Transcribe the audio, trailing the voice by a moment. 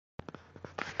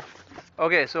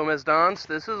Okay, so Ms. Dons,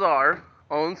 this is our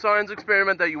own science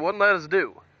experiment that you wouldn't let us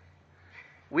do.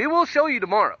 We will show you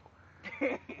tomorrow.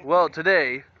 Well,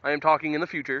 today, I am talking in the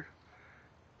future.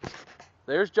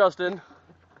 There's Justin.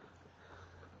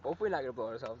 Hopefully we're not gonna blow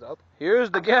ourselves up.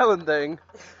 Here's the gallon thing.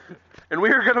 And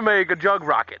we're gonna make a jug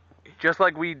rocket. Just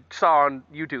like we saw on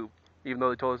YouTube. Even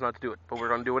though they told us not to do it. But we're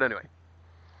gonna do it anyway.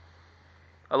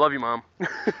 I love you, Mom.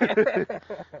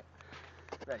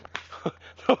 Ready.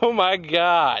 Oh my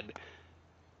god.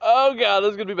 Oh god,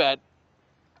 this is gonna be bad.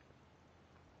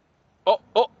 Oh,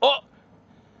 oh, oh!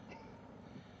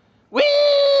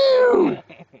 Woo!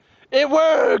 It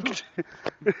worked!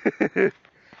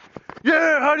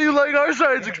 Yeah, how do you like our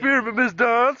science experiment, Miss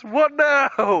Dons? What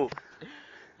now?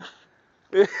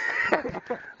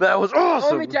 That was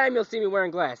awesome! Only time you'll see me wearing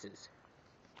glasses.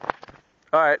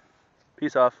 Alright,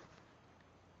 peace off.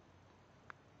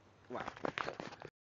 Wow.